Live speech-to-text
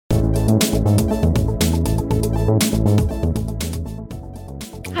Hi,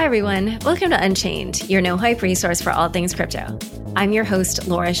 everyone. Welcome to Unchained, your no-hype resource for all things crypto. I'm your host,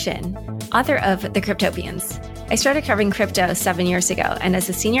 Laura Shin, author of The Cryptopians. I started covering crypto 7 years ago, and as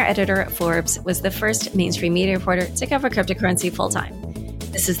a senior editor at Forbes, was the first mainstream media reporter to cover cryptocurrency full-time.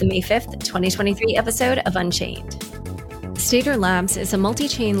 This is the May 5th, 2023 episode of Unchained. Stader Labs is a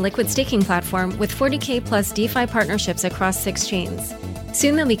multi-chain liquid staking platform with 40K plus DeFi partnerships across 6 chains.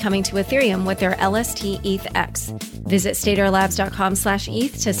 Soon they'll be coming to Ethereum with their LST ETHX. Visit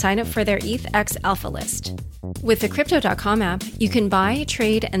staderlabs.com/ETH to sign up for their ETHX alpha list. With the Crypto.com app, you can buy,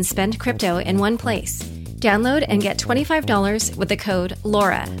 trade, and spend crypto in one place. Download and get $25 with the code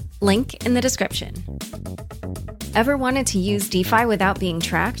LAURA. Link in the description. Ever wanted to use DeFi without being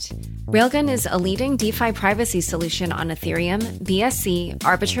tracked? Railgun is a leading DeFi privacy solution on Ethereum, BSC,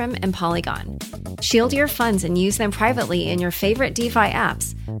 Arbitrum, and Polygon. Shield your funds and use them privately in your favorite DeFi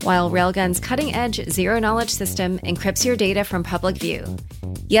apps, while Railgun's cutting-edge zero-knowledge system encrypts your data from public view.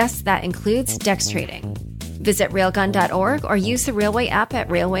 Yes, that includes DEX trading. Visit railgun.org or use the Railway app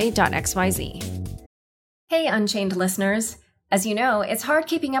at railway.xyz. Hey, Unchained listeners. As you know, it's hard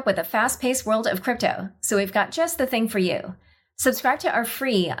keeping up with the fast-paced world of crypto, so we've got just the thing for you. Subscribe to our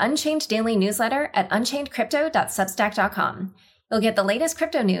free Unchained daily newsletter at unchainedcrypto.substack.com. You'll get the latest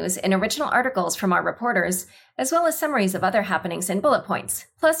crypto news and original articles from our reporters, as well as summaries of other happenings and bullet points,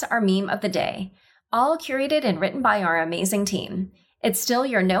 plus our meme of the day, all curated and written by our amazing team. It's still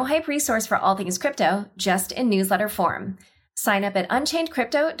your no-hype resource for all things crypto, just in newsletter form. Sign up at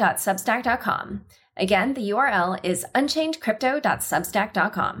unchainedcrypto.substack.com. Again, the URL is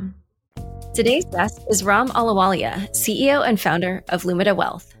unchainedcrypto.substack.com. Today's guest is Ram Ahluwalia, CEO and founder of Lumida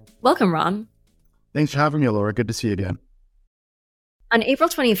Wealth. Welcome, Ram. Thanks for having me, Laura. Good to see you again. On April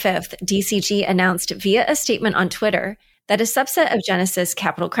 25th, DCG announced via a statement on Twitter that a subset of Genesis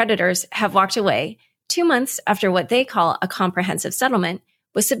Capital creditors have walked away 2 months after what they call a comprehensive settlement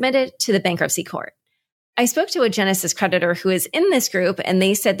was submitted to the bankruptcy court. I spoke to a Genesis creditor who is in this group, and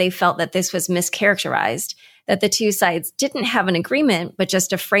they said they felt that this was mischaracterized, that the two sides didn't have an agreement, but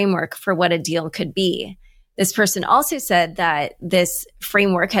just a framework for what a deal could be. This person also said that this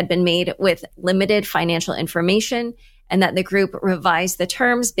framework had been made with limited financial information and that the group revised the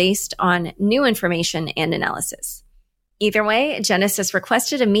terms based on new information and analysis. Either way, Genesis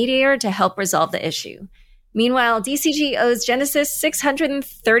requested a mediator to help resolve the issue. Meanwhile, DCG owes Genesis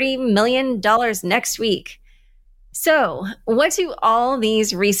 $630 million next week. So, what do all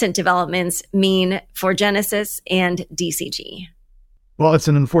these recent developments mean for Genesis and DCG? Well, it's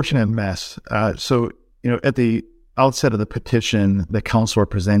an unfortunate mess. At the outset of the petition, the counsel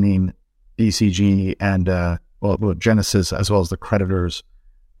representing DCG and Genesis, as well as the creditors,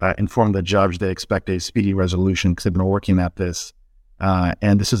 informed the judge they expect a speedy resolution because they've been working at this.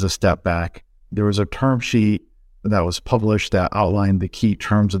 And this is a step back. There was a term sheet that was published that outlined the key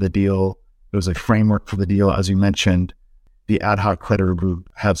terms of the deal. There was a framework for the deal, as you mentioned. The ad hoc creditor group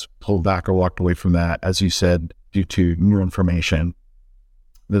has pulled back or walked away from that, as you said, due to new information.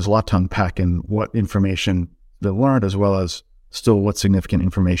 There's a lot to unpack in what information they learned, as well as still what significant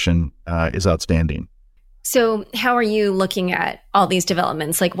information is outstanding. So how are you looking at all these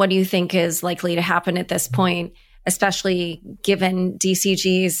developments? Like, what do you think is likely to happen at this point, especially given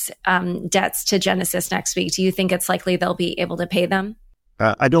DCG's debts to Genesis next week? Do you think it's likely they'll be able to pay them?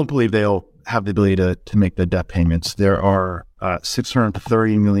 I don't believe they'll have the ability to make the debt payments. There are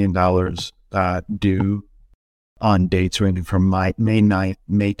 $630 million due on dates ranging from May 9th,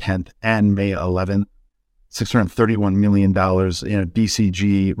 May 10th, and May 11th. $631 million.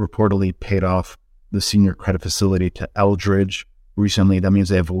 DCG reportedly paid off the senior credit facility to Eldridge recently. That means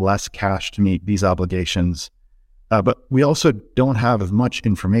they have less cash to meet these obligations. But we also don't have as much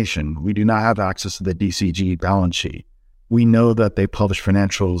information. We do not have access to the DCG balance sheet. We know that they published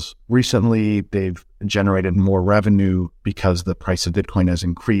financials recently. They've generated more revenue because the price of Bitcoin has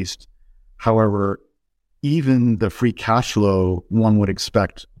increased. However, even the free cash flow one would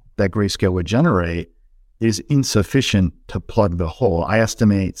expect that Grayscale would generate is insufficient to plug the hole. I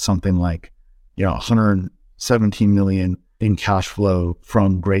estimate something like, $117 million in cash flow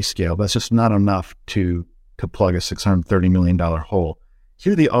from Grayscale. That's just not enough to plug a $630 million hole.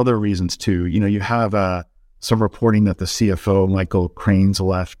 Here are the other reasons too. You have some reporting that the CFO, Michael Crane's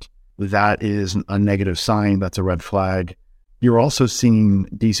left. That is a negative sign. That's a red flag. You're also seeing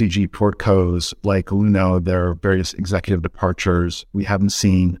DCG portcos like Luno, their various executive departures. We haven't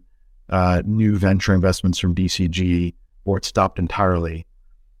seen new venture investments from DCG, or it's stopped entirely.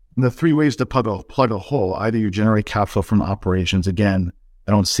 And the three ways to plug a hole: either you generate capital from operations. Again,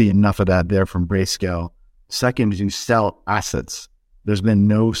 I don't see enough of that there from Grayscale. Second is you sell assets. There's been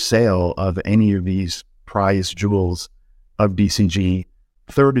no sale of any of these prized jewels of DCG.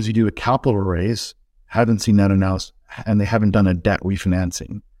 Third is you do a capital raise, haven't seen that announced, and they haven't done a debt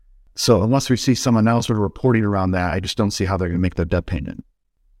refinancing. So unless we see someone else sort of reporting around that, I just don't see how they're going to make their debt payment.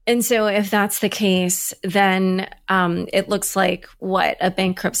 And so if that's the case, then it looks like a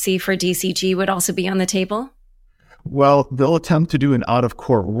bankruptcy for DCG would also be on the table? Well, they'll attempt to do an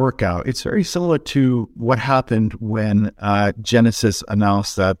out-of-court workout. It's very similar to what happened when Genesis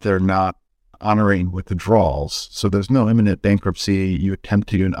announced that they're not honoring withdrawals. So there's no imminent bankruptcy. You attempt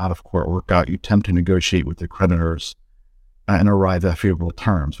to do an out-of-court workout. You attempt to negotiate with the creditors and arrive at favorable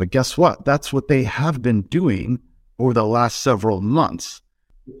terms. But guess what? That's what they have been doing over the last several months.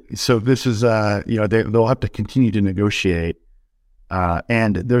 So this is, they'll have to continue to negotiate.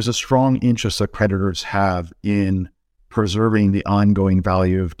 And there's a strong interest that creditors have in preserving the ongoing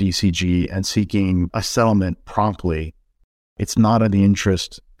value of DCG and seeking a settlement promptly. It's not in the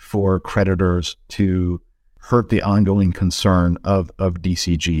interest for creditors to hurt the ongoing concern of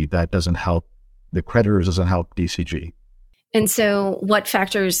DCG. That doesn't help the creditors, doesn't help DCG. And so what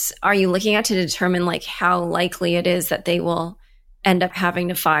factors are you looking at to determine how likely it is that they will end up having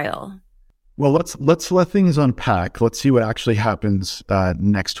to file? Well, let's let things unpack. Let's see what actually happens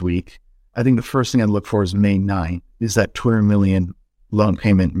next week. I think the first thing I'd look for is May 9th. Is that $200 million loan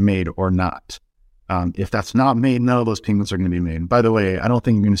payment made or not? If that's not made, none of those payments are going to be made. By the way, I don't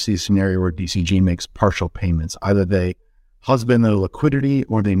think you're going to see a scenario where DCG makes partial payments. Either they husband their liquidity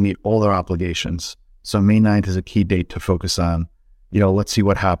or they meet all their obligations. So May 9th is a key date to focus on. Let's see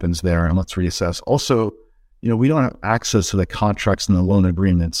what happens there and let's reassess. Also, we don't have access to the contracts and the loan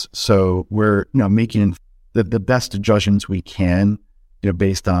agreements. So we're, making the best judgments we can,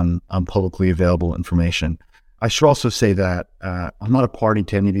 based on publicly available information. I should also say that I'm not a party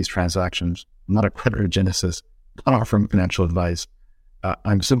to any of these transactions. I'm not a creditor of Genesis, not offering financial advice.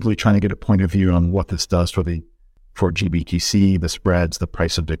 I'm simply trying to get a point of view on what this does for GBTC, the spreads, the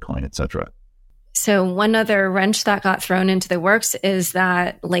price of Bitcoin, et cetera. So one other wrench that got thrown into the works is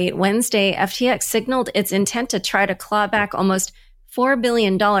that late Wednesday, FTX signaled its intent to try to claw back almost $4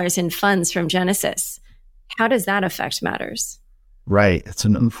 billion in funds from Genesis. How does that affect matters? Right. It's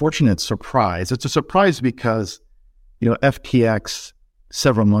an unfortunate surprise. It's a surprise because, FTX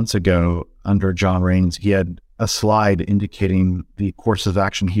several months ago under John Raines, he had a slide indicating the course of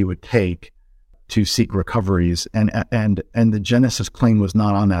action he would take to seek recoveries. And the Genesis claim was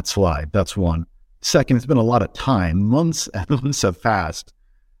not on that slide. That's one. Second, it's been a lot of time. Months and months have passed.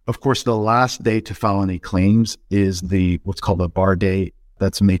 Of course, the last day to file any claims is what's called the bar date.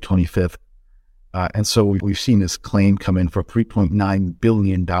 That's May 25th. And so we've seen this claim come in for $3.9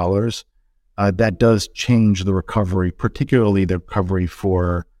 billion. That does change the recovery, particularly the recovery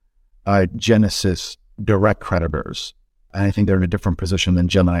for Genesis direct creditors. And I think they're in a different position than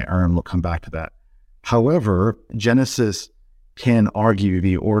Gemini Earn. We'll come back to that. However, Genesis can argue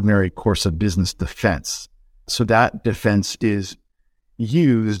the ordinary course of business defense. So that defense is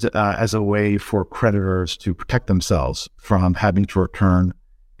used as a way for creditors to protect themselves from having to return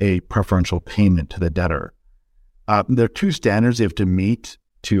a preferential payment to the debtor. There are two standards they have to meet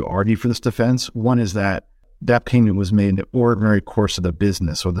to argue for this defense. One is that payment was made in the ordinary course of the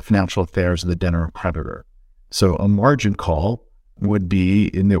business or the financial affairs of the debtor or creditor. So a margin call would be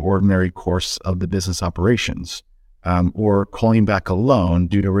in the ordinary course of the business operations, or calling back a loan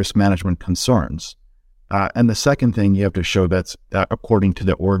due to risk management concerns. And the second thing you have to show that's according to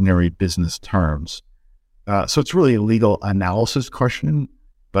the ordinary business terms. So it's really a legal analysis question,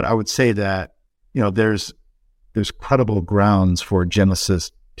 but I would say that, there's credible grounds for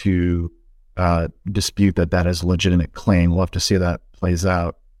Genesis to dispute that is a legitimate claim. We'll have to see how that plays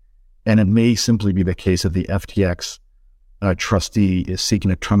out. And it may simply be the case that the FTX trustee is seeking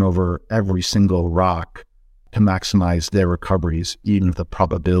to turn over every single rock to maximize their recoveries, even if the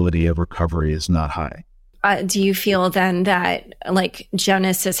probability of recovery is not high. Do you feel then that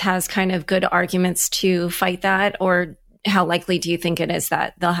Genesis has kind of good arguments to fight that, or how likely do you think it is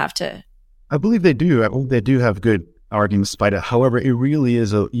that they'll have to? I believe they do. I believe they do have good arguments to fight it. However, you really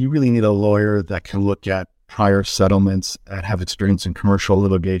need a lawyer that can look at prior settlements and have experience in commercial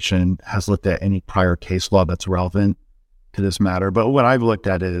litigation, has looked at any prior case law that's relevant to this matter. But what I've looked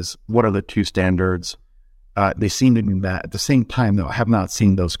at is, what are the two standards? They seem to be met. At the same time, though, I have not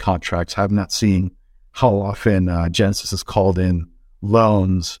seen those contracts. I have not seen how often Genesis has called in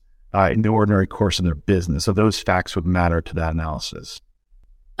loans in the ordinary course of their business. So those facts would matter to that analysis.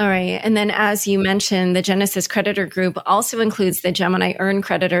 All right. And then, as you mentioned, the Genesis creditor group also includes the Gemini Earn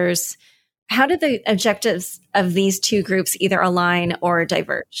creditors. How do the objectives of these two groups either align or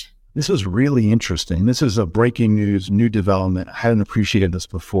diverge? This is really interesting. This is a breaking news, new development. I hadn't appreciated this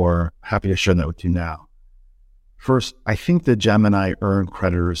before. Happy to share that with you now. First, I think the Gemini earn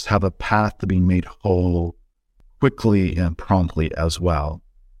creditors have a path to being made whole quickly and promptly as well.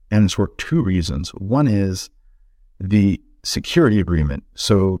 And it's for two reasons. One is the security agreement.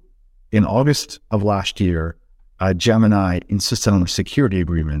 So in August of last year, Gemini insisted on a security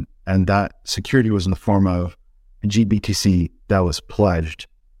agreement, and that security was in the form of GBTC that was pledged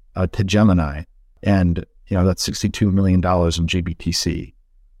to Gemini. And, that's $62 million in GBTC.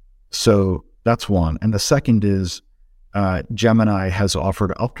 So that's one. And the second is Gemini has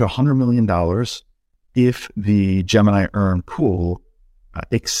offered up to $100 million if the Gemini earn pool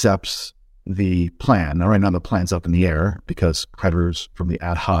accepts the plan. Now, right now the plan's up in the air because creditors from the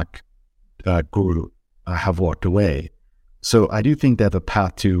ad hoc group have walked away. So I do think they have a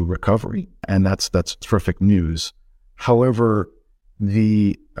path to recovery, and that's terrific news. However,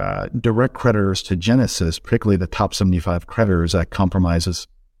 the direct creditors to Genesis, particularly the top 75 creditors that compromises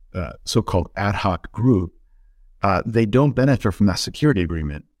so-called ad hoc group, they don't benefit from that security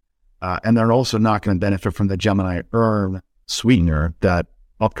agreement. And they're also not going to benefit from the Gemini earn sweetener that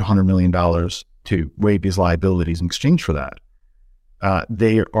up to $100 million to waive these liabilities in exchange for that.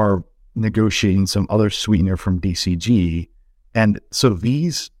 They are negotiating some other sweetener from DCG. And so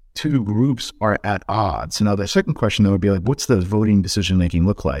these two groups are at odds. Now, the second question though would be like, what's the voting decision-making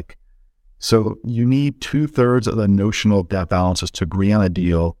look like? So you need 2/3 of the notional debt balances to agree on a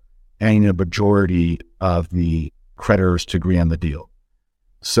deal and a majority of the creditors to agree on the deal.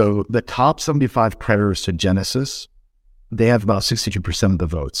 So the top 75 creditors to Genesis, they have about 62% of the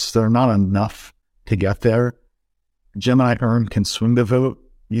votes. They're not enough to get there. Gemini Earn can swing the vote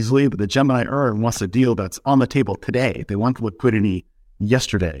easily, but the Gemini Earn wants a deal that's on the table today. They want liquidity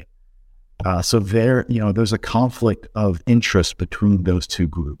yesterday. So there's a conflict of interest between those two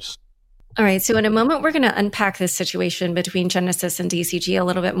groups. All right. So in a moment, we're going to unpack this situation between Genesis and DCG a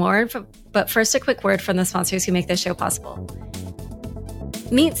little bit more. But first, a quick word from the sponsors who make this show possible.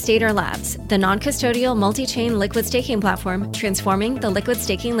 Meet Stater Labs, the non-custodial multi-chain liquid staking platform transforming the liquid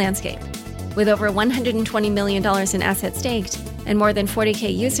staking landscape. With over $120 million in assets staked and more than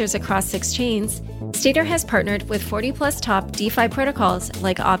 40K users across 6 chains, Stater has partnered with 40-plus top DeFi protocols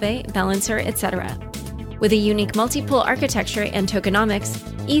like Aave, Balancer, etc. With a unique multi-pool architecture and tokenomics,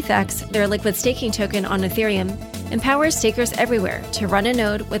 ETHX, their liquid staking token on Ethereum, empowers stakers everywhere to run a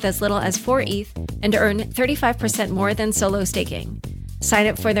node with as little as 4 ETH and earn 35% more than solo staking. Sign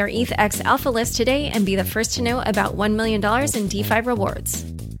up for their ETHX Alpha list today and be the first to know about $1 million in DeFi rewards.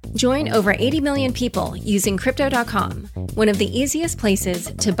 Join over 80 million people using Crypto.com, one of the easiest places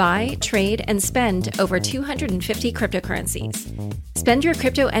to buy, trade, and spend over 250 cryptocurrencies. Spend your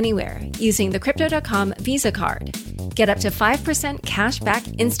crypto anywhere using the Crypto.com Visa card. Get up to 5% cash back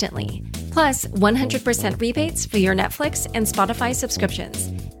instantly, plus 100% rebates for your Netflix and Spotify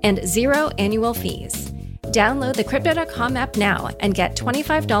subscriptions, and 0 annual fees. Download the Crypto.com app now and get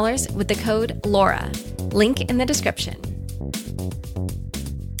 $25 with the code LAURA. Link in the description.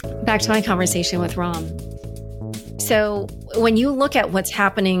 Back to my conversation with Ram. So when you look at what's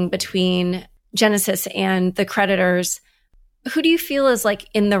happening between Genesis and the creditors, who do you feel is like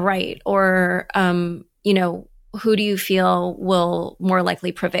in the right, or, who do you feel will more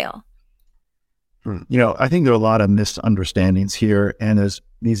likely prevail? I think there are a lot of misunderstandings here, and there's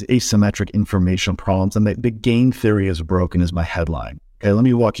these asymmetric information problems, and the game theory is broken is my headline. Okay, let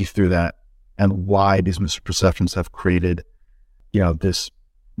me walk you through that and why these misperceptions have created, this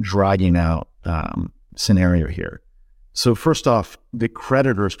dragging out scenario here. So first off, the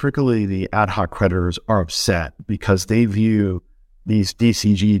creditors, particularly the ad hoc creditors, are upset because they view these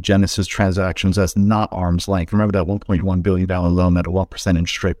DCG Genesis transactions as not arm's length. Remember that $1.1 billion loan at a 1%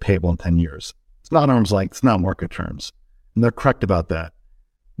 interest rate payable in 10 years. It's not arm's length. It's not market terms. And they're correct about that.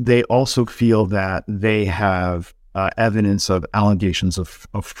 They also feel that they have evidence of allegations of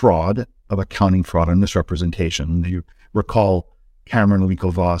fraud, of accounting fraud and misrepresentation. You recall Cameron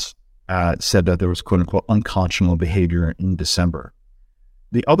Winklevoss said that there was quote-unquote unconscionable behavior in December.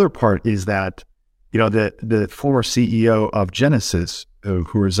 The other part is that, the former CEO of Genesis, who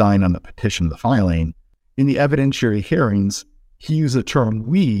resigned on the petition, the filing, in the evidentiary hearings, he used the term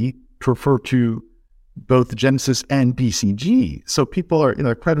 "we" to refer to both Genesis and DCG. So people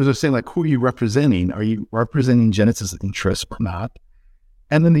are, creditors are saying, like, who are you representing? Are you representing Genesis' interests or not?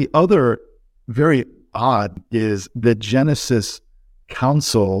 And then the other very odd is the Genesis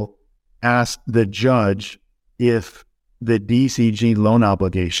counsel asked the judge if the DCG loan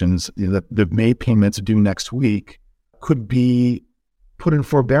obligations, the May payments due next week, could be put in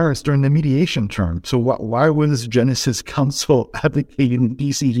forbearance during the mediation term. So why was Genesis counsel advocating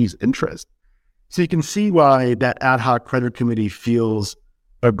DCG's interest? So you can see why that ad hoc credit committee feels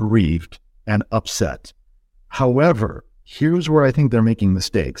aggrieved and upset. However, here's where I think they're making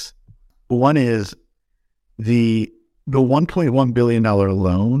mistakes. One is the $1.1 billion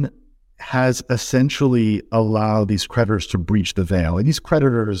loan has essentially allowed these creditors to breach the veil. And these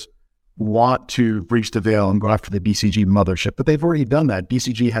creditors want to breach the veil and go after the DCG mothership, but they've already done that.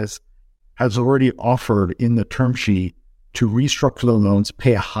 DCG has already offered in the term sheet to restructure the loans,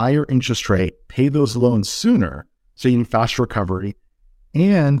 pay a higher interest rate, pay those loans sooner, so you need fast recovery,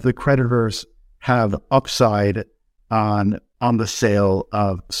 and the creditors have upside on the sale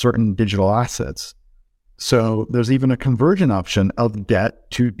of certain digital assets. So there's even a conversion option of debt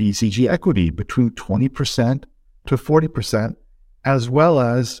to DCG equity between 20% to 40%, as well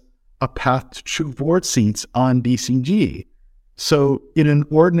as a path to 2 board seats on DCG. So in an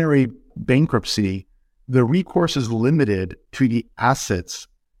ordinary bankruptcy, the recourse is limited to the assets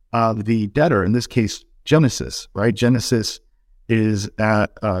of the debtor, in this case, Genesis, right? Genesis is a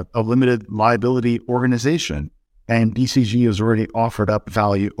limited liability organization, and DCG has already offered up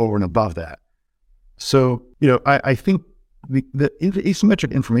value over and above that. So, I think the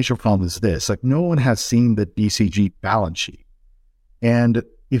asymmetric information problem is this, like no one has seen the DCG balance sheet. And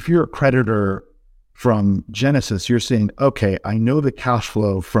if you're a creditor from Genesis, you're saying, okay, I know the cash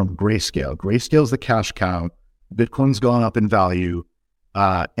flow from Grayscale. Grayscale is the cash cow. Bitcoin's gone up in value.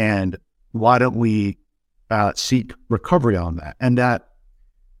 And why don't we seek recovery on that? And that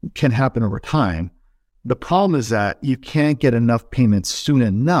can happen over time. The problem is that you can't get enough payments soon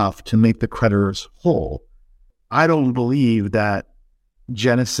enough to make the creditors whole. I don't believe that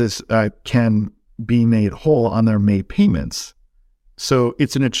Genesis can be made whole on their May payments. So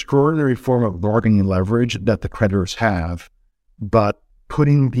it's an extraordinary form of bargaining leverage that the creditors have, but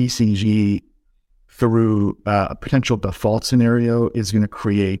putting DCG through a potential default scenario is going to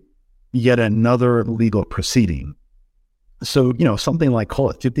create yet another legal proceeding. So, something like, call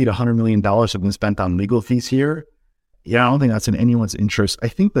it $50 to $100 million have been spent on legal fees here. Yeah, I don't think that's in anyone's interest. I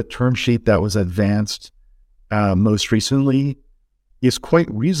think the term sheet that was advanced most recently is quite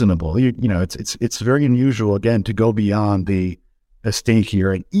reasonable. It's very unusual, again, to go beyond the estate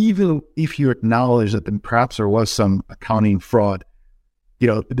here. And even if you acknowledge that perhaps there was some accounting fraud,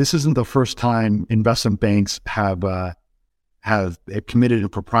 this isn't the first time investment banks have committed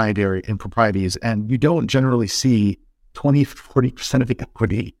improprieties, and you don't generally see 20-40% of the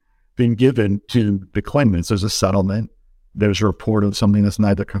equity being given to the claimants. There's a settlement. There's a report of something that's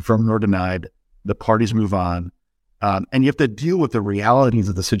neither confirmed nor denied. The parties move on. And you have to deal with the realities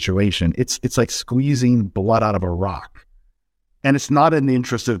of the situation. It's like squeezing blood out of a rock. And it's not in the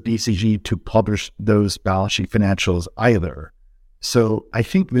interest of DCG to publish those balance sheet financials either. So I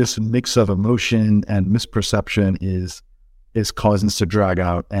think this mix of emotion and misperception is causing this to drag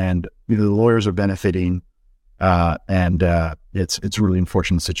out, and the lawyers are benefiting. And it's a really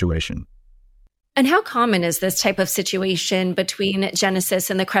unfortunate situation. And how common is this type of situation between Genesis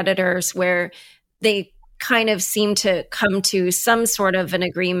and the creditors where they kind of seem to come to some sort of an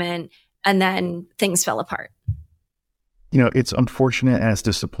agreement and then things fell apart? It's unfortunate and it's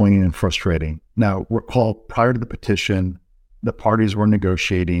disappointing and frustrating. Now, recall prior to the petition, the parties were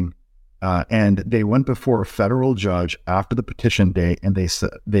negotiating. And they went before a federal judge after the petition date, and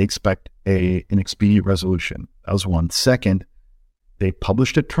they expect an expedient resolution. That was one. Second, they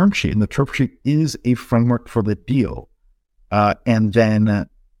published a term sheet, and the term sheet is a framework for the deal. And then,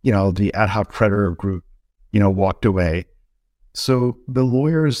 the ad hoc creditor group, walked away. So the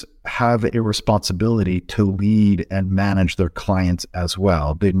lawyers have a responsibility to lead and manage their clients as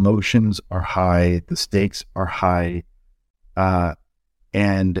well. The emotions are high, the stakes are high,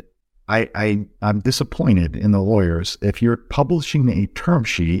 and I'm disappointed in the lawyers. If you're publishing a term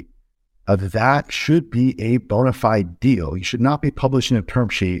sheet, that should be a bona fide deal. You should not be publishing a term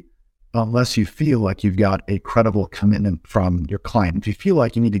sheet unless you feel like you've got a credible commitment from your client. If you feel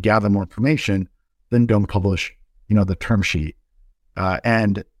like you need to gather more information, then don't publish, the term sheet.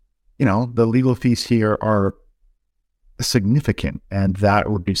 And the legal fees here are significant, and that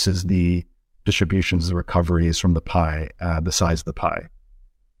reduces the distributions, the recoveries from the pie, the size of the pie.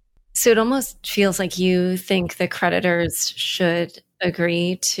 So it almost feels like you think the creditors should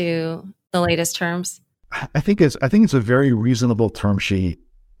agree to the latest terms. I think it's a very reasonable term sheet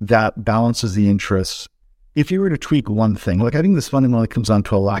that balances the interests. If you were to tweak one thing, I think this fundamentally comes down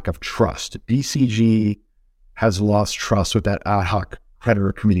to a lack of trust. DCG has lost trust with that ad hoc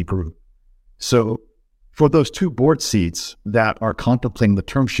creditor committee group. So for those 2 board seats that are contemplating the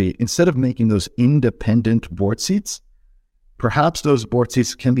term sheet, instead of making those independent board seats, perhaps those board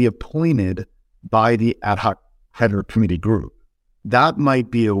seats can be appointed by the ad hoc creditor committee group. That might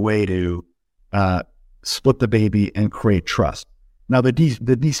be a way to split the baby and create trust. Now, the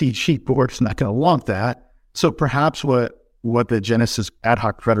DCG board is not going to want that. So perhaps what the Genesis ad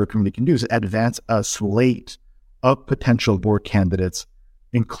hoc creditor committee can do is advance a slate of potential board candidates,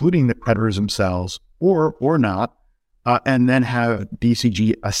 including the creditors themselves or not, and then have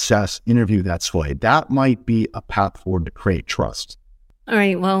DCG interview that slate. That might be a path forward to create trust. All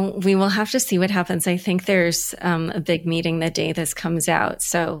right. Well, we will have to see what happens. I think there's a big meeting the day this comes out.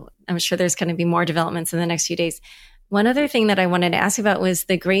 So I'm sure there's going to be more developments in the next few days. One other thing that I wanted to ask about was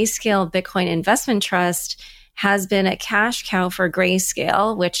the Grayscale Bitcoin Investment Trust has been a cash cow for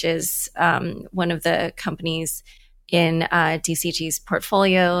Grayscale, which is one of the companies in DCG's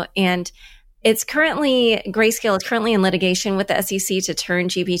portfolio. And Grayscale is currently in litigation with the SEC to turn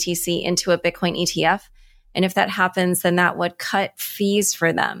GBTC into a Bitcoin ETF. And if that happens, then that would cut fees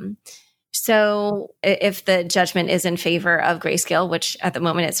for them. So if the judgment is in favor of Grayscale, which at the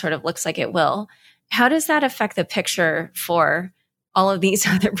moment it sort of looks like it will, how does that affect the picture for all of these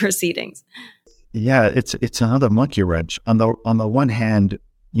other proceedings? Yeah, it's another monkey wrench. On the one hand,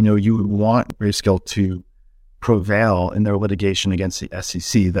 you would want Grayscale to prevail in their litigation against the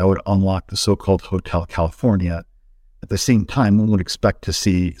SEC. That would unlock the so-called Hotel California. At the same time, one would expect to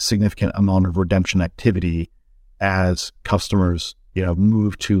see significant amount of redemption activity as customers,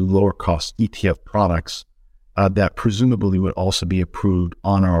 move to lower cost ETF products that presumably would also be approved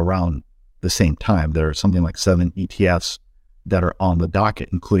on or around the same time. There are something like 7 ETFs that are on the docket,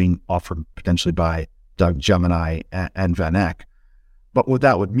 including offered potentially by Doug Gemini and Van Eck. But what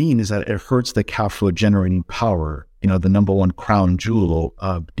that would mean is that it hurts the cash flow generating power, the number one crown jewel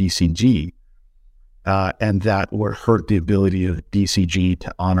of DCG. And that would hurt the ability of DCG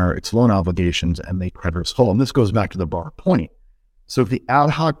to honor its loan obligations and make creditors whole. And this goes back to the Barr point. So if the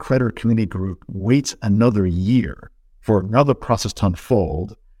ad hoc creditor committee group waits another year for another process to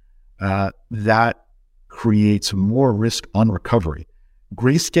unfold, that creates more risk on recovery.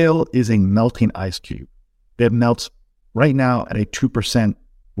 Grayscale is a melting ice cube. It melts right now at a 2%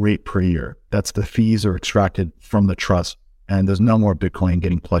 rate per year. That's the fees are extracted from the trust, and there's no more Bitcoin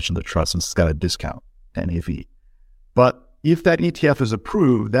getting pledged in the trust since it's got a discount to NAV. But if that ETF is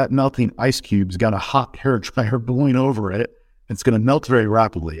approved, that melting ice cube's got a hot hair dryer blowing over it. It's going to melt very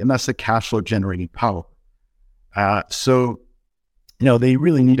rapidly, and that's the cash flow generating power. So they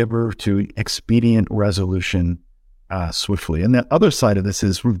really need to move to expedient resolution swiftly. And the other side of this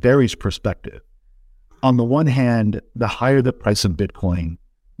is from Barry's perspective. On the one hand, the higher the price of Bitcoin,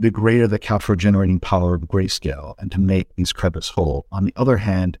 the greater the cash flow generating power of Grayscale and to make these creditors whole. On the other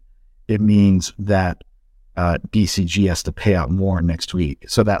hand, it means that DCG has to pay out more next week.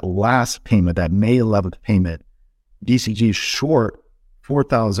 So that last payment, that May 11th payment, DCG is short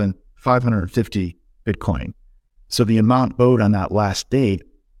 4,550 Bitcoin. So the amount owed on that last date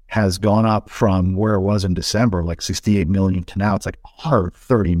has gone up from where it was in December, like 68 million, to now it's like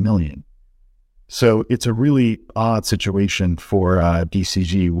 130 million. So it's a really odd situation for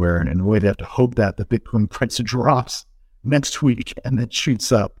DCG, where in a way they have to hope that the Bitcoin price drops next week and then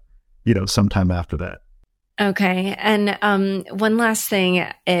shoots up, sometime after that. Okay. And one last thing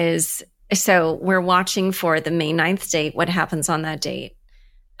is, so we're watching for the May 9th date. What happens on that date?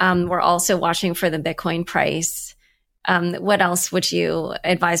 We're also watching for the Bitcoin price. What else would you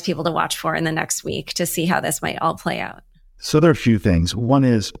advise people to watch for in the next week to see how this might all play out? So there are a few things. One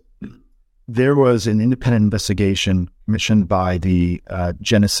is there was an independent investigation commissioned by the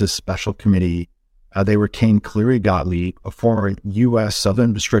Genesis Special Committee. They retained Cleary Gottlieb, a former U.S.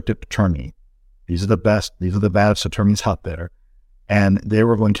 Southern District Attorney. These are the best, these are the baddest attorneys out there. And they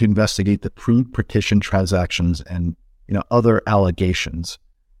were going to investigate the pre-petition transactions and other allegations.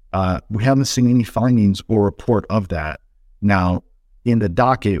 We haven't seen any findings or report of that. Now, in the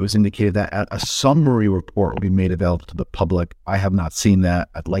docket, it was indicated that a summary report will be made available to the public. I have not seen that.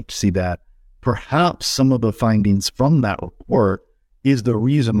 I'd like to see that. Perhaps some of the findings from that report is the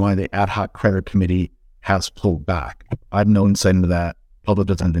reason why the ad hoc creditor committee has pulled back. I have no insight into that. Public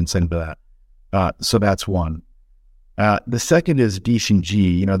doesn't have insight into that. So that's one. The second is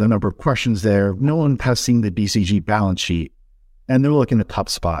DCG. The number of questions there. No one has seen the DCG balance sheet, and they're looking at the top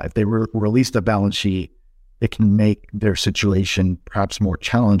spot. If they release the balance sheet, it can make their situation perhaps more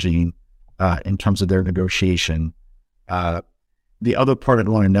challenging in terms of their negotiation. The other part I'd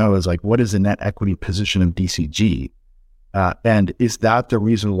want to know is what is the net equity position of DCG? And is that the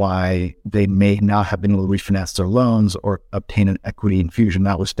reason why they may not have been able to refinance their loans or obtain an equity infusion,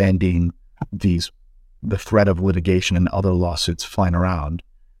 notwithstanding the threat of litigation and other lawsuits flying around?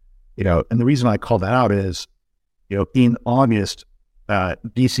 And the reason I call that out is, In August,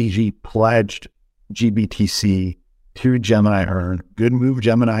 DCG pledged GBTC to Gemini Earn. Good move,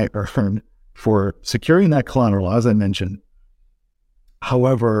 Gemini Earn, for securing that collateral, as I mentioned.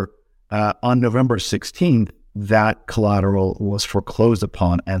 However, on November 16th, that collateral was foreclosed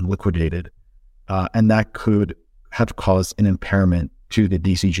upon and liquidated, and that could have caused an impairment to the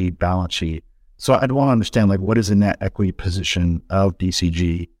DCG balance sheet. So I'd want to understand, what is the net equity position of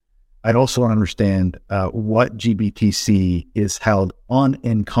DCG? I'd also want to understand what GBTC is held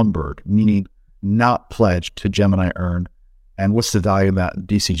unencumbered, meaning not pledged to Gemini Earn, and what's the value of that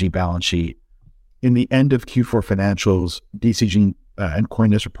DCG balance sheet. In the end of Q4 financials, DCG and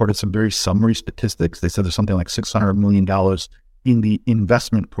CoinDesk reported some very summary statistics. They said there's something like $600 million in the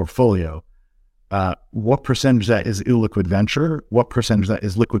investment portfolio. What percentage of that is illiquid venture? What percentage of that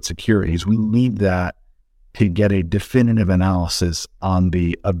is liquid securities? We need that to get a definitive analysis on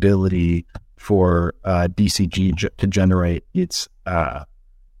the ability for DCG to generate its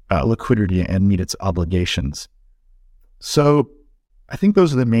liquidity and meet its obligations. So I think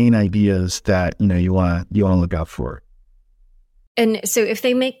those are the main ideas that you want to look out for. And so if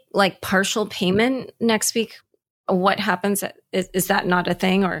they make partial payment next week, what happens? Is that not a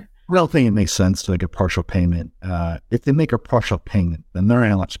thing? Or Well, I think it makes sense to make a partial payment. If they make a partial payment, then they're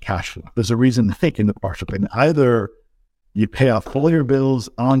in much cash flow. There's a reason they're making the partial payment. Either you pay off all your bills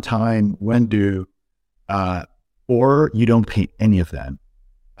on time, when due, or you don't pay any of them.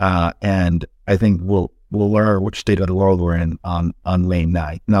 And I think we'll learn which state of the world we're in on May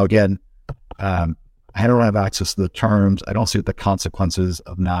 9th. Now, again, I don't have access to the terms. I don't see what the consequences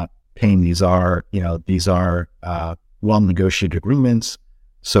of not paying these are. These are well-negotiated agreements.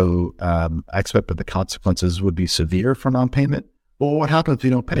 So I expect that the consequences would be severe for non-payment. Well, what happens if you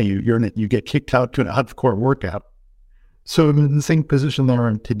don't pay? You get kicked out to an out-of-court workout. So I'm in the same position they're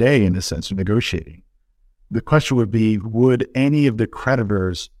in today, in a sense, of negotiating. The question would be, would any of the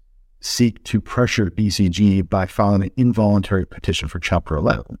creditors seek to pressure DCG by filing an involuntary petition for Chapter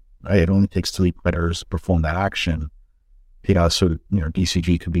 11? Right? It only takes 3 creditors to perform that action. So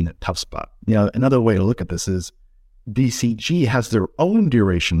DCG could be in a tough spot. Another way to look at this is DCG has their own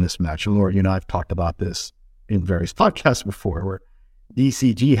duration mismatch. And Laura, I've talked about this in various podcasts before, where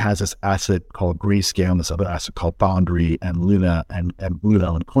DCG has this asset called Grayscale and this other asset called Boundary and Luna and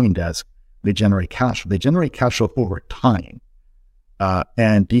Bluto and CoinDesk. They generate cash. They generate cash flow over time.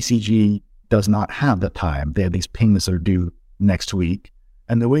 And DCG does not have the time. They have these payments that are due next week.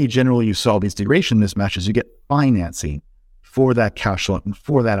 And the way generally you solve these duration mismatches, you get financing for that cash flow and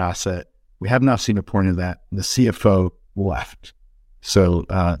for that asset. We have not seen a point of that. The CFO left. So,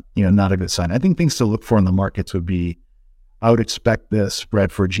 not a good sign. I think things to look for in the markets would be, I would expect the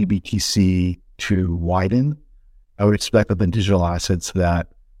spread for GBTC to widen. I would expect that the digital assets that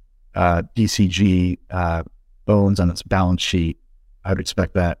DCG owns on its balance sheet, I would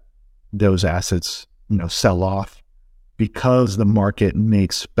expect that those assets, sell off, because the market may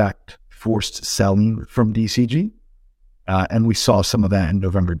expect forced selling from DCG. And we saw some of that in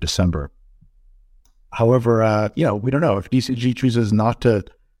November, December. However, we don't know. If DCG chooses not to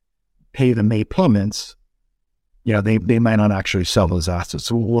pay the May payments, they might not actually sell those assets.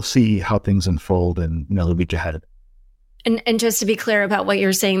 So we'll see how things unfold in the week ahead. And just to be clear about what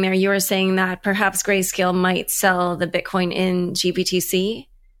you're saying there, you're saying that perhaps Grayscale might sell the Bitcoin in GBTC?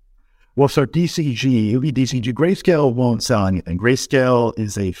 Well, so DCG, it'll be DCG. Grayscale won't sell anything. Grayscale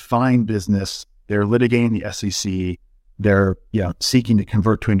is a fine business. They're litigating the SEC. They're seeking to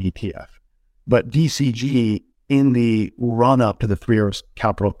convert to an ETF. But DCG, in the run-up to the 3 Arrows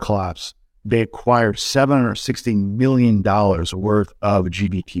Capital collapse, they acquired $760 million worth of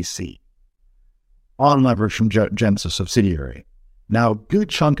GBTC on leverage from Genesis subsidiary. Now, a good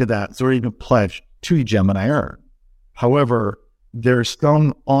chunk of that has already been pledged to Gemini Earn. However, there's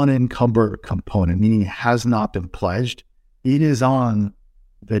some unencumbered component, meaning it has not been pledged. It is on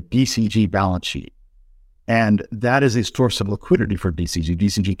the DCG balance sheet. And that is a source of liquidity for DCG.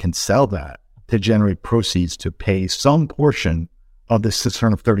 DCG can sell that to generate proceeds to pay some portion of the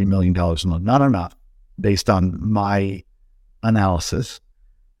 $630 million loan. Not enough, based on my analysis.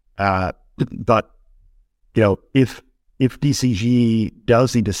 But, if DCG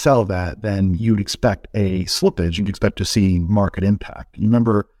does need to sell that, then you'd expect a slippage. You'd expect to see market impact. You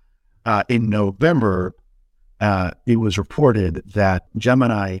remember in November, it was reported that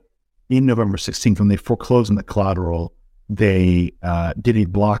Gemini, in November 16th, when they foreclosed on the collateral, they did a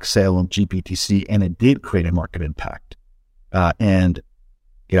block sale of GBTC, and it did create a market impact.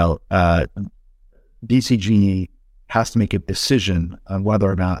 DCG has to make a decision on whether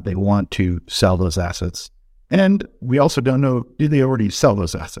or not they want to sell those assets. And we also don't know, do they already sell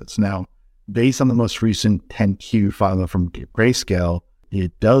those assets? Now, based on the most recent 10Q filing from Grayscale,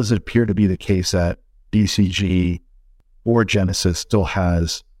 it does appear to be the case that DCG or Genesis still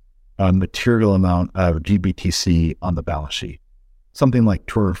has a material amount of GBTC on the balance sheet, something like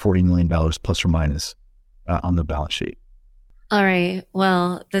 $240 million plus or minus on the balance sheet. All right.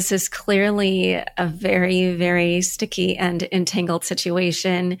 Well, this is clearly a very, very sticky and entangled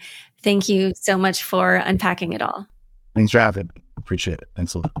situation. Thank you so much for unpacking it all. Thanks for having me. Appreciate it.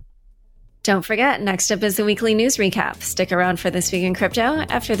 Thanks a lot. Don't forget, next up is the weekly news recap. Stick around for This Week in Crypto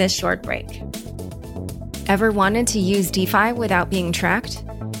after this short break. Ever wanted to use DeFi without being tracked?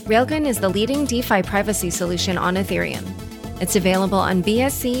 Railgun is the leading DeFi privacy solution on Ethereum. It's available on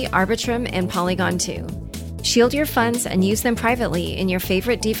BSC, Arbitrum, and Polygon 2. Shield your funds and use them privately in your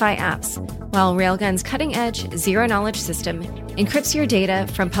favorite DeFi apps, while Railgun's cutting-edge, zero-knowledge system encrypts your data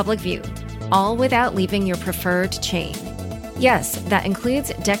from public view, all without leaving your preferred chain. Yes, that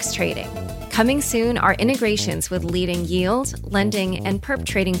includes DEX trading. Coming soon are integrations with leading yield, lending, and perp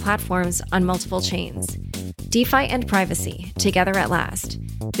trading platforms on multiple chains. DeFi and privacy, together at last.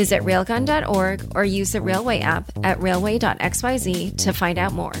 Visit railgun.org or use the Railway app at railway.xyz to find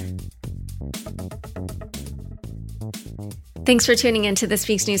out more. Thanks for tuning in to this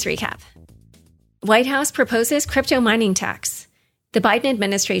week's news recap. White House proposes crypto mining tax. The Biden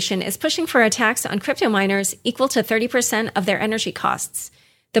administration is pushing for a tax on crypto miners equal to 30% of their energy costs.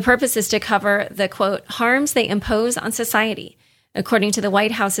 The purpose is to cover the, quote, harms they impose on society, according to the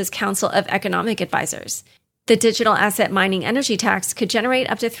White House's Council of Economic Advisors. The digital asset mining energy tax could generate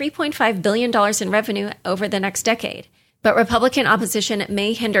up to $3.5 billion in revenue over the next decade, but Republican opposition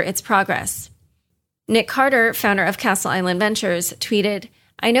may hinder its progress. Nick Carter, founder of Castle Island Ventures, tweeted,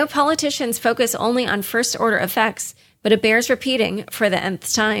 "I know politicians focus only on first-order effects, but it bears repeating for the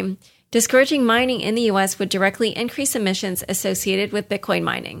nth time. Discouraging mining in the U.S. would directly increase emissions associated with Bitcoin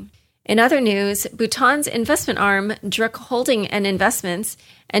mining." In other news, Bhutan's investment arm, Druk Holding and Investments,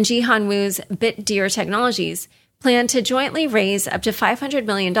 and Jihan Wu's BitDeer Technologies plan to jointly raise up to $500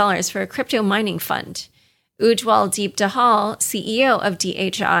 million for a crypto mining fund. Ujjwal Deep Dahal, CEO of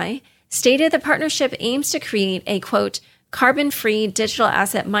DHI, stated the partnership aims to create a, quote, carbon-free digital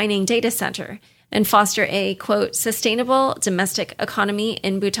asset mining data center and foster a, quote, sustainable domestic economy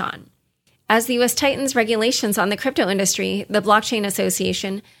in Bhutan. As the U.S. tightens regulations on the crypto industry, the Blockchain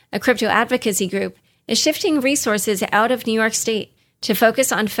Association, a crypto advocacy group, is shifting resources out of New York State to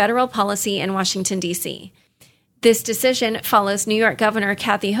focus on federal policy in Washington, D.C. This decision follows New York Governor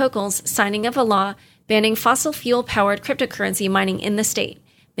Kathy Hochul's signing of a law banning fossil fuel-powered cryptocurrency mining in the state,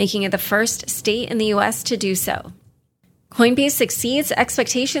 making it the first state in the U.S. to do so. Coinbase exceeds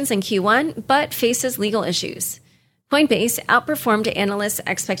expectations in Q1, but faces legal issues. Coinbase outperformed analysts'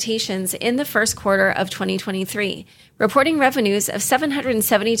 expectations in the first quarter of 2023, reporting revenues of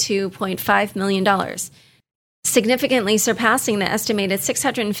 $772.5 million, significantly surpassing the estimated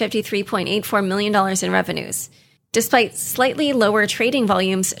 $653.84 million in revenues. Despite slightly lower trading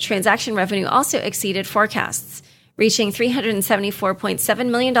volumes, transaction revenue also exceeded forecasts, reaching $374.7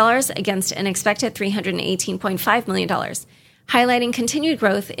 million against an expected $318.5 million, highlighting continued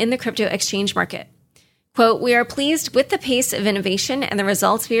growth in the crypto exchange market. Quote, "We are pleased with the pace of innovation and the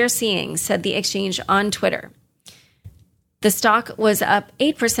results we are seeing," said the exchange on Twitter. The stock was up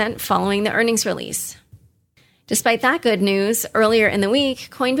 8% following the earnings release. Despite that good news, earlier in the week,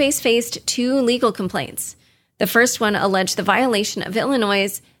 Coinbase faced two legal complaints. The first one alleged the violation of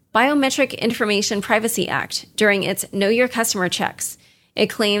Illinois' Biometric Information Privacy Act during its Know Your Customer checks. It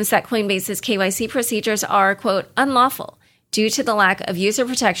claims that Coinbase's KYC procedures are, quote, unlawful due to the lack of user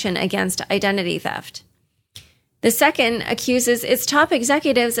protection against identity theft. The second accuses its top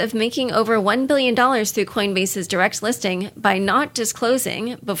executives of making over $1 billion through Coinbase's direct listing by not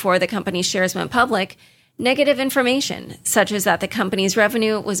disclosing, before the company's shares went public, negative information, such as that the company's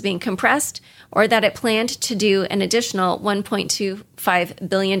revenue was being compressed or that it planned to do an additional $1.25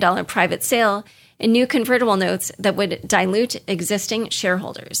 billion private sale in new convertible notes that would dilute existing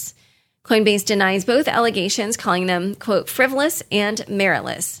shareholders. Coinbase denies both allegations, calling them, quote, frivolous and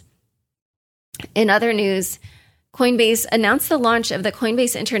meritless. In other news, Coinbase announced the launch of the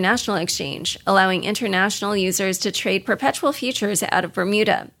Coinbase International Exchange, allowing international users to trade perpetual futures out of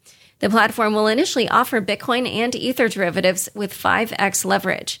Bermuda. The platform will initially offer Bitcoin and Ether derivatives with 5x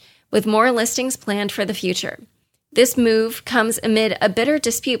leverage, with more listings planned for the future. This move comes amid a bitter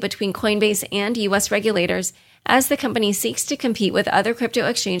dispute between Coinbase and U.S. regulators as the company seeks to compete with other crypto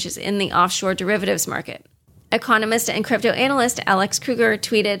exchanges in the offshore derivatives market. Economist and crypto analyst Alex Kruger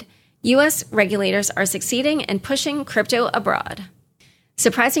tweeted, U.S. regulators are succeeding in pushing crypto abroad.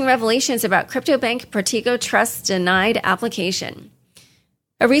 Surprising revelations about crypto bank Protego Trust's denied application.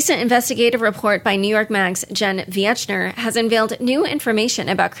 A recent investigative report by New York Mag's Jen Viechner has unveiled new information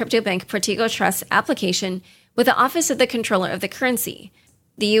about crypto bank Protego Trust's application with the Office of the Comptroller of the Currency,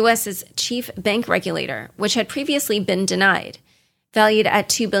 the U.S.'s chief bank regulator, which had previously been denied. Valued at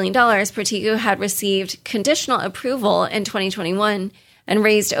 $2 billion, Protego had received conditional approval in 2021 and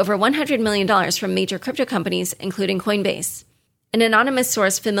raised over $100 million from major crypto companies, including Coinbase. An anonymous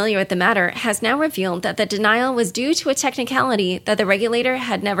source familiar with the matter has now revealed that the denial was due to a technicality that the regulator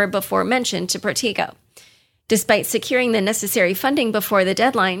had never before mentioned to Protego. Despite securing the necessary funding before the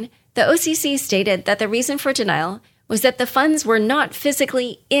deadline, the OCC stated that the reason for denial was that the funds were not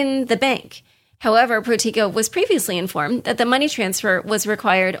physically in the bank. However, Protego was previously informed that the money transfer was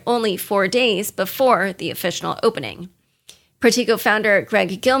required only 4 days before the official opening. Protego founder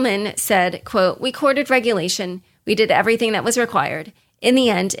Greg Gilman said, quote, "We courted regulation. We did everything that was required. In the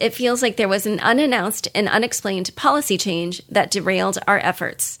end, it feels like there was an unannounced and unexplained policy change that derailed our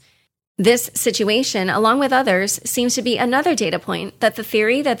efforts." This situation, along with others, seems to be another data point that the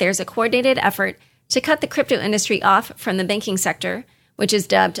theory that there's a coordinated effort to cut the crypto industry off from the banking sector, which is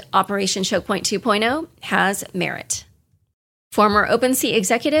dubbed Operation Choke Point 2.0, has merit. Former OpenSea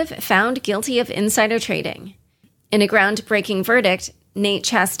executive found guilty of insider trading. In a groundbreaking verdict, Nate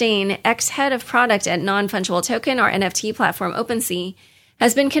Chastain, ex-head of product at non-fungible token or NFT platform OpenSea,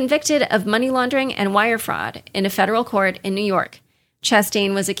 has been convicted of money laundering and wire fraud in a federal court in New York.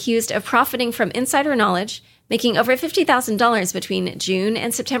 Chastain was accused of profiting from insider knowledge, making over $50,000 between June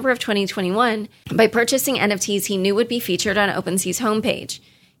and September of 2021 by purchasing NFTs he knew would be featured on OpenSea's homepage.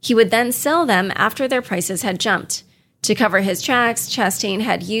 He would then sell them after their prices had jumped. To cover his tracks, Chastain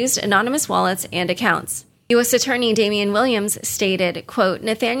had used anonymous wallets and accounts. U.S. Attorney Damian Williams stated, quote,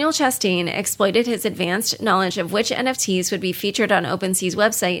 "Nathaniel Chastain exploited his advanced knowledge of which NFTs would be featured on OpenSea's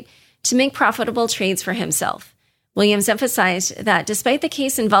website to make profitable trades for himself." Williams emphasized that despite the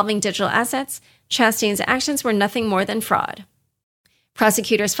case involving digital assets, Chastain's actions were nothing more than fraud.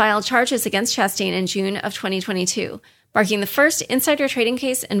 Prosecutors filed charges against Chastain in June of 2022, marking the first insider trading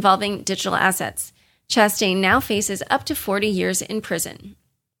case involving digital assets. Chastain now faces up to 40 years in prison.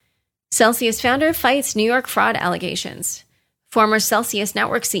 Celsius founder fights New York fraud allegations. Former Celsius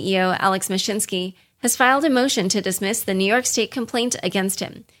Network CEO Alex Mashinsky has filed a motion to dismiss the New York State complaint against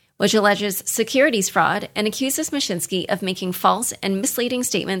him, which alleges securities fraud and accuses Mashinsky of making false and misleading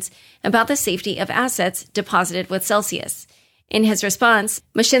statements about the safety of assets deposited with Celsius. In his response,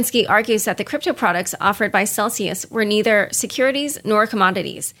 Mashinsky argues that the crypto products offered by Celsius were neither securities nor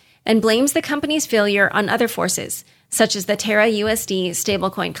commodities, and blames the company's failure on other forces, such as the Terra USD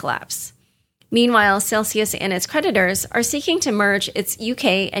stablecoin collapse. Meanwhile, Celsius and its creditors are seeking to merge its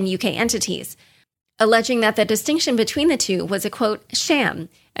UK and UK entities, alleging that the distinction between the two was a, quote, sham,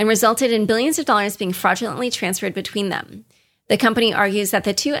 and resulted in billions of dollars being fraudulently transferred between them. The company argues that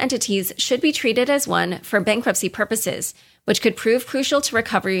the two entities should be treated as one for bankruptcy purposes, which could prove crucial to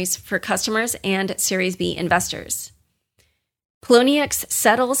recoveries for customers and Series B investors. Poloniex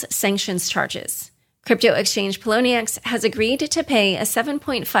settles sanctions charges. Crypto exchange Poloniex has agreed to pay a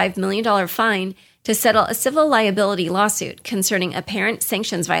 $7.5 million fine to settle a civil liability lawsuit concerning apparent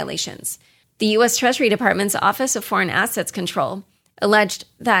sanctions violations. The U.S. Treasury Department's Office of Foreign Assets Control alleged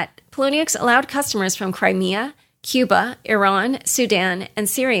that Poloniex allowed customers from Crimea, Cuba, Iran, Sudan, and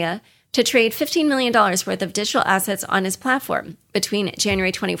Syria to trade $15 million worth of digital assets on its platform between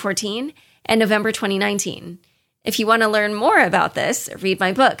January 2014 and November 2019. If you want to learn more about this, read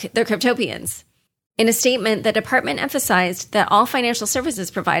my book, The Cryptopians. In a statement, the department emphasized that all financial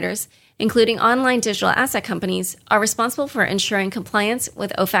services providers, including online digital asset companies, are responsible for ensuring compliance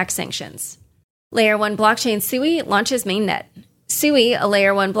with OFAC sanctions. Layer 1 blockchain Sui launches mainnet. Sui, a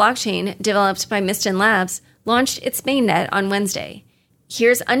Layer 1 blockchain developed by Miston Labs, launched its mainnet on Wednesday.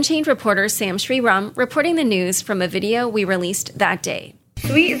 Here's Unchained reporter Sam Sriram reporting the news from a video we released that day.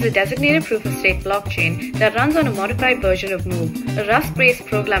 Sui is a designated proof-of-stake blockchain that runs on a modified version of Move, a Rust-based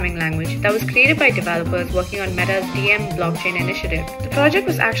programming language that was created by developers working on Meta's DM blockchain initiative. The project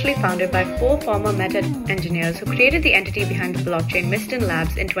was actually founded by 4 former Meta engineers who created the entity behind the blockchain Miston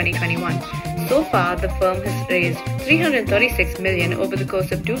Labs in 2021. So far, the firm has raised $336 million over the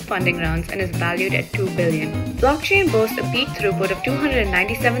course of 2 funding rounds and is valued at $2 billion. Blockchain boasts a peak throughput of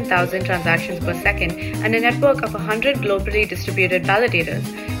 297,000 transactions per second and a network of 100 globally distributed validators.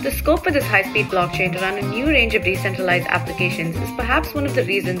 The scope for this high-speed blockchain to run a new range of decentralized applications is perhaps one of the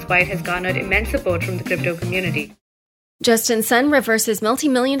reasons why it has garnered immense support from the crypto community. Justin Sun reverses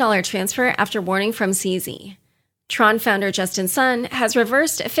multi-million-dollar transfer after warning from CZ. Tron founder Justin Sun has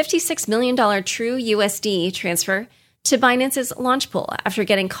reversed a $56 million True USD transfer to Binance's launch pool after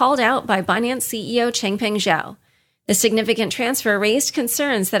getting called out by Binance CEO Changpeng Zhao. The significant transfer raised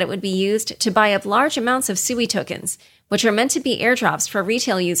concerns that it would be used to buy up large amounts of SUI tokens, which are meant to be airdrops for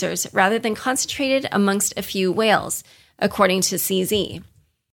retail users rather than concentrated amongst a few whales, according to CZ.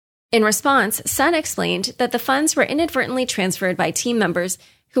 In response, Sun explained that the funds were inadvertently transferred by team members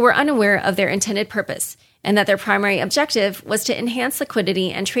who were unaware of their intended purpose, and that their primary objective was to enhance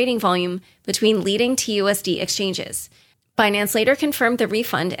liquidity and trading volume between leading TUSD exchanges. Binance later confirmed the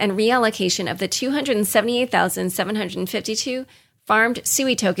refund and reallocation of the 278,752 farmed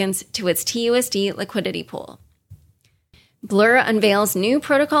SUI tokens to its TUSD liquidity pool. Blur unveils new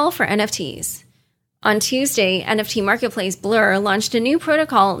protocol for NFTs. On Tuesday, NFT marketplace Blur launched a new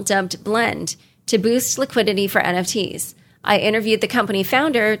protocol dubbed Blend to boost liquidity for NFTs. I interviewed the company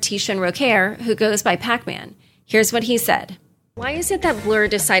founder, Tishan Roker, who goes by Pac-Man. Here's what he said. Why is it that Blur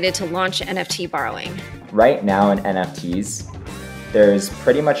decided to launch NFT borrowing? Right now in NFTs, there's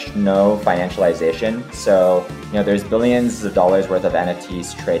pretty much no financialization. So, there's billions of dollars worth of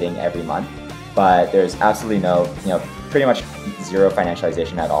NFTs trading every month, but there's absolutely no, pretty much zero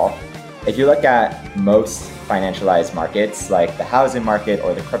financialization at all. If you look at most financialized markets, like the housing market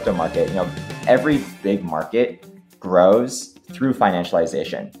or the crypto market, every big market grows through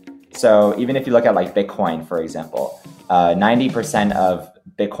financialization. So even if you look at like Bitcoin, for example, 90% of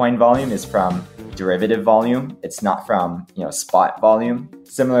Bitcoin volume is from derivative volume. It's not from, spot volume.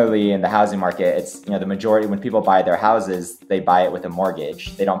 Similarly, in the housing market, it's, the majority, when people buy their houses, they buy it with a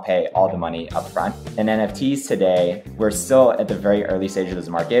mortgage. They don't pay all the money up front. In NFTs today, we're still at the very early stage of this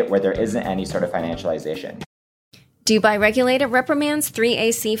market where there isn't any sort of financialization. Dubai regulator reprimands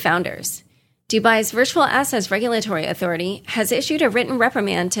 3AC founders. Dubai's Virtual Assets Regulatory Authority has issued a written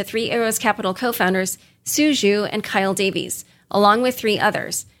reprimand to 3 Arrows Capital co-founders Su Zhu and Kyle Davies, along with 3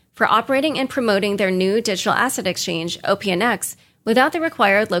 others, for operating and promoting their new digital asset exchange, OPNX, without the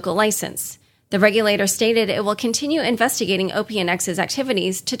required local license. The regulator stated it will continue investigating OPNX's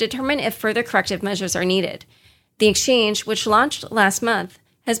activities to determine if further corrective measures are needed. The exchange, which launched last month,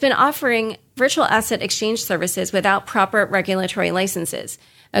 has been offering virtual asset exchange services without proper regulatory licenses,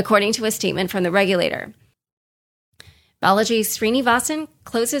 according to a statement from the regulator. Balaji Srinivasan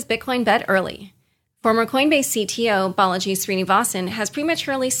closes Bitcoin bet early. Former Coinbase CTO Balaji Srinivasan has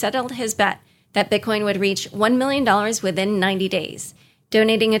prematurely settled his bet that Bitcoin would reach $1 million within 90 days,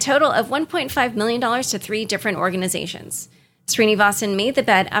 donating a total of $1.5 million to 3 different organizations. Srinivasan made the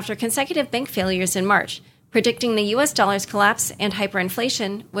bet after consecutive bank failures in March, predicting the US dollar's collapse and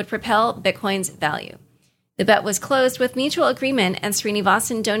hyperinflation would propel Bitcoin's value. The bet was closed with mutual agreement, and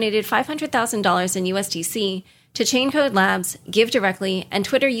Srinivasan donated $500,000 in USDC to Chaincode Labs, Give Directly, and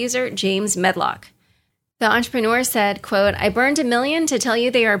Twitter user James Medlock. The entrepreneur said, quote, "I burned $1 million to tell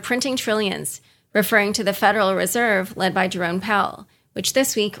you they are printing trillions," referring to the Federal Reserve led by Jerome Powell, which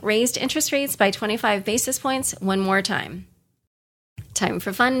this week raised interest rates by 25 basis points one more time. Time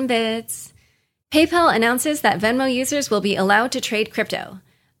for fun bits. PayPal announces that Venmo users will be allowed to trade crypto.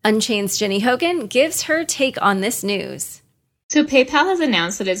 Unchained's Jenny Hogan gives her take on this news. So PayPal has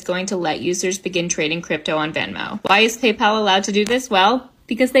announced that it's going to let users begin trading crypto on Venmo. Why is PayPal allowed to do this? Well,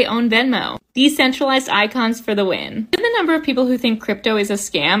 because they own Venmo. Decentralized icons for the win. Given the number of people who think crypto is a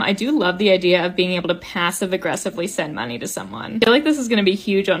scam, I do love the idea of being able to passive-aggressively send money to someone. I feel like this is going to be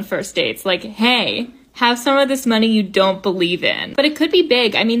huge on first dates. Like, hey, have some of this money you don't believe in. But it could be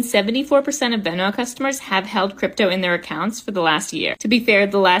big. I mean, 74% of Venmo customers have held crypto in their accounts for the last year. To be fair,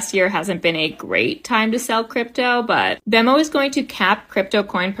 the last year hasn't been a great time to sell crypto, but Venmo is going to cap crypto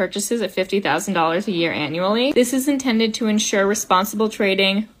coin purchases at $50,000 a year annually. This is intended to ensure responsible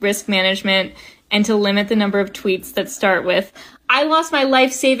trading, risk management, and to limit the number of tweets that start with, "I lost my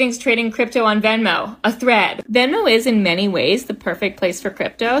life savings trading crypto on Venmo," a thread. Venmo is in many ways the perfect place for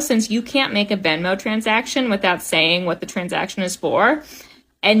crypto, since you can't make a Venmo transaction without saying what the transaction is for,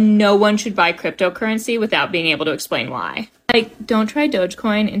 and no one should buy cryptocurrency without being able to explain why. Like, don't try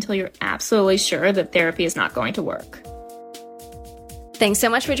Dogecoin until you're absolutely sure that therapy is not going to work. Thanks so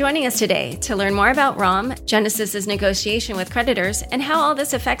much for joining us today. To learn more about ROM, Genesis's negotiation with creditors, and how all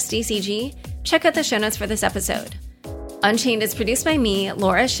this affects DCG, check out the show notes for this episode. Unchained is produced by me,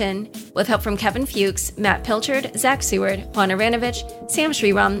 Laura Shin, with help from Kevin Fuchs, Matt Pilchard, Zach Seward, Juan Aranovich, Sam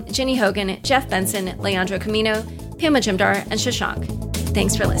Shriram, Jenny Hogan, Jeff Benson, Leandro Camino, Pam Majumdar, and Shashank.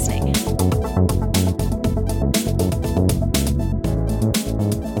 Thanks for listening.